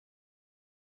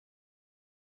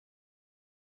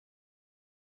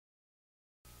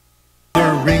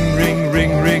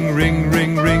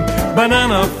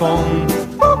banana phone.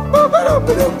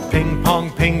 Ping pong,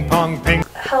 ping pong, ping.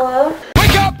 Hello?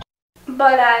 Wake up!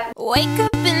 But I wake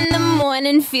up in the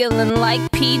morning feeling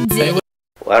like P. Diddy.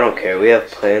 Well, I don't care. We have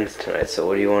plans tonight, so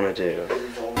what do you want to do?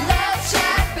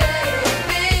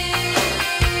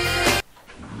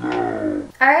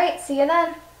 Alright, see you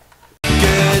then.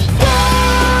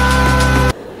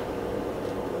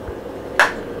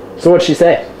 So what'd she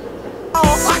say?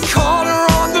 I called her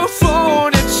on the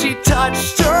phone and she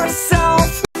touched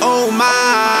herself. Oh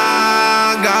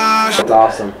my gosh. That's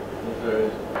awesome.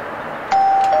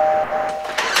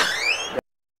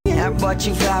 I bought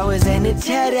you flowers and a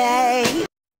teddy.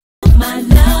 My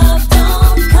love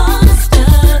don't cost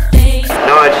a thing.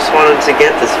 No, I just wanted to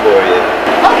get this for you.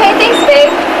 Okay, thanks,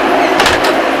 babe.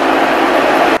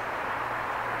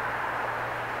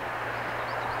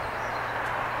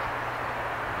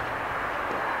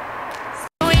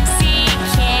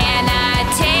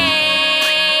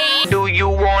 Do you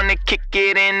want to kick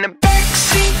it in the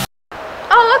backseat?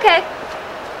 Oh, okay.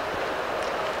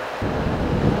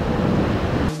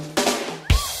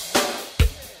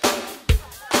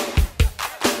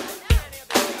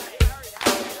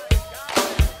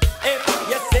 If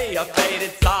you see a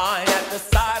faded sign at the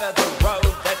side of the road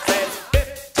that says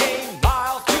 15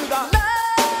 miles to the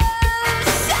left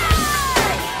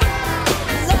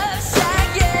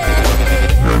side, yeah.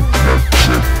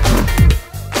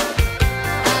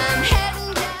 I'm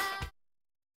heading down.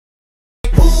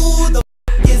 Who the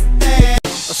f is that?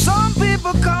 Some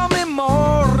people call me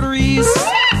Maurice.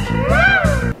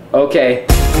 Okay.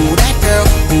 Who that girl?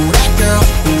 Who that girl?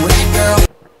 Who that girl?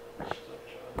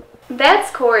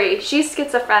 That's Corey. She's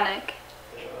schizophrenic.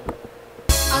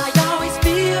 I always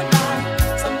feel like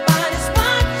somebody's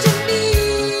watching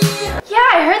me. Yeah,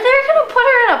 I heard they're gonna put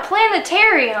her in a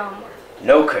planetarium.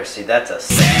 No, Kirstie, that's a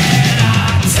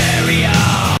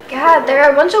God, there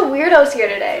are a bunch of weirdos here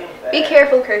today. Be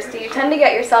careful, Kirstie. You tend to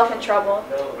get yourself in trouble.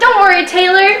 Don't worry,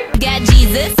 Taylor. Got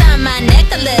Jesus on my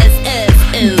necklace.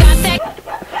 Got that.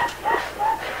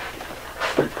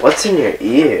 What's in your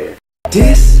ear?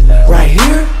 This right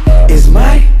here is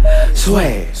my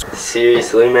swag.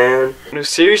 Seriously, man? No,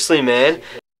 seriously, man.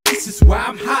 This is why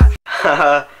I'm hot.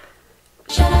 Haha.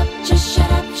 Shut up, just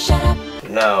shut up, shut up.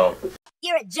 No.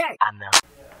 You're a jerk. I know.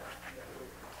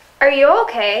 Are you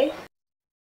okay?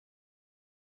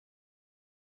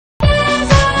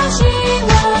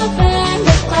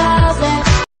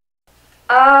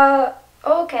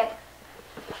 Okay.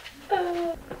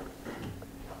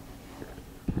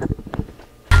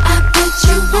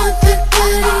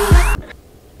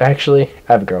 Actually,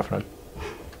 I have a girlfriend.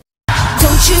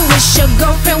 Don't you wish your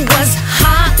girlfriend was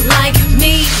hot like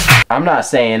me? I'm not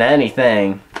saying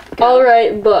anything.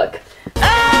 Alright, book.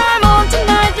 I'm on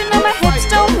tonight, you know my hips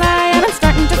don't lie, and I'm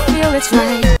starting to feel it's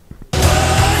right.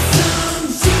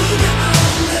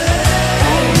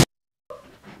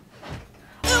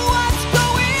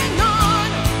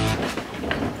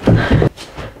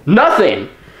 Nothing!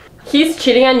 He's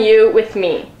cheating on you with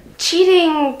me.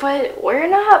 Cheating, but we're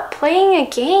not playing a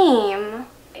game.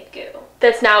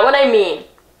 That's not what I mean.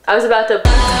 I was about to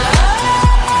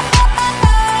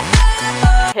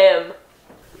him.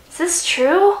 Is this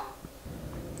true?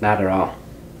 Not at all.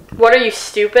 What are you,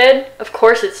 stupid? Of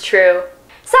course it's true.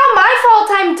 It's not my fault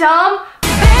I'm dumb.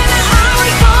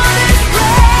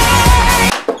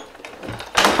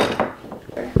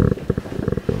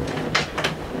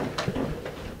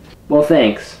 Well,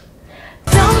 thanks.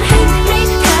 Don't hate me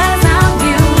 'cause I'm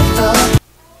beautiful.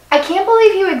 I can't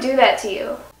believe he would do that to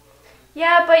you.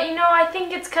 Yeah, but you know, I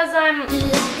think it's 'cause I'm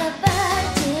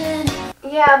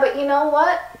Yeah, but you know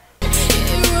what?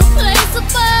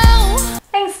 irreplaceable.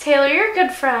 Thanks, Taylor. You're a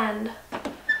good friend.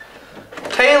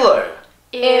 Taylor!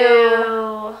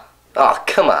 Ew. Oh,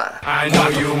 come on. I know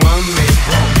you want me.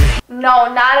 No,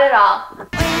 not at all. When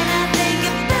I think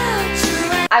about you,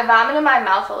 I vomit in my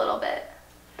mouth a little bit.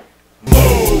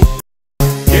 Move.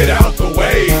 Get out the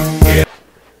way. Get.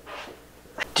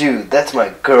 Dude, that's my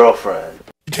girlfriend.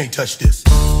 You can't touch this.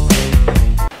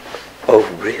 Oh,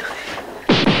 really?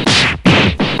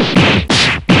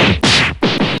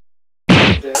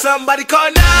 Somebody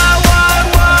call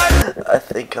 911. I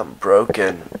think I'm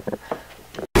broken.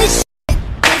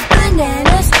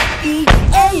 bananas,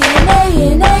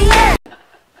 E-A-N-A-N-A-N.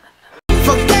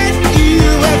 Forget you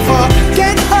and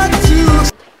forget her too.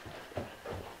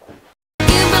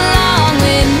 You belong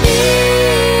with me.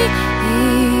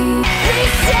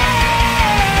 Please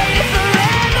stay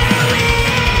forever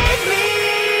with me.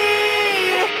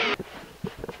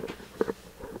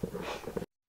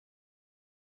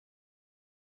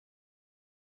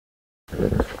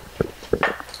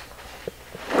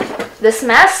 This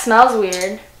mess smells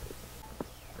weird.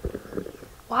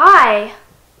 Why?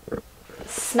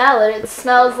 Smell it. It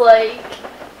smells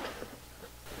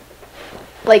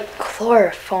like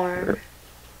chloroform.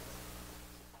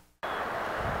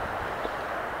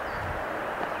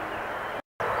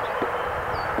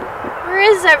 Where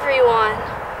is everyone?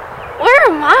 Where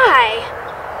am I?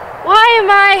 Why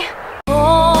am I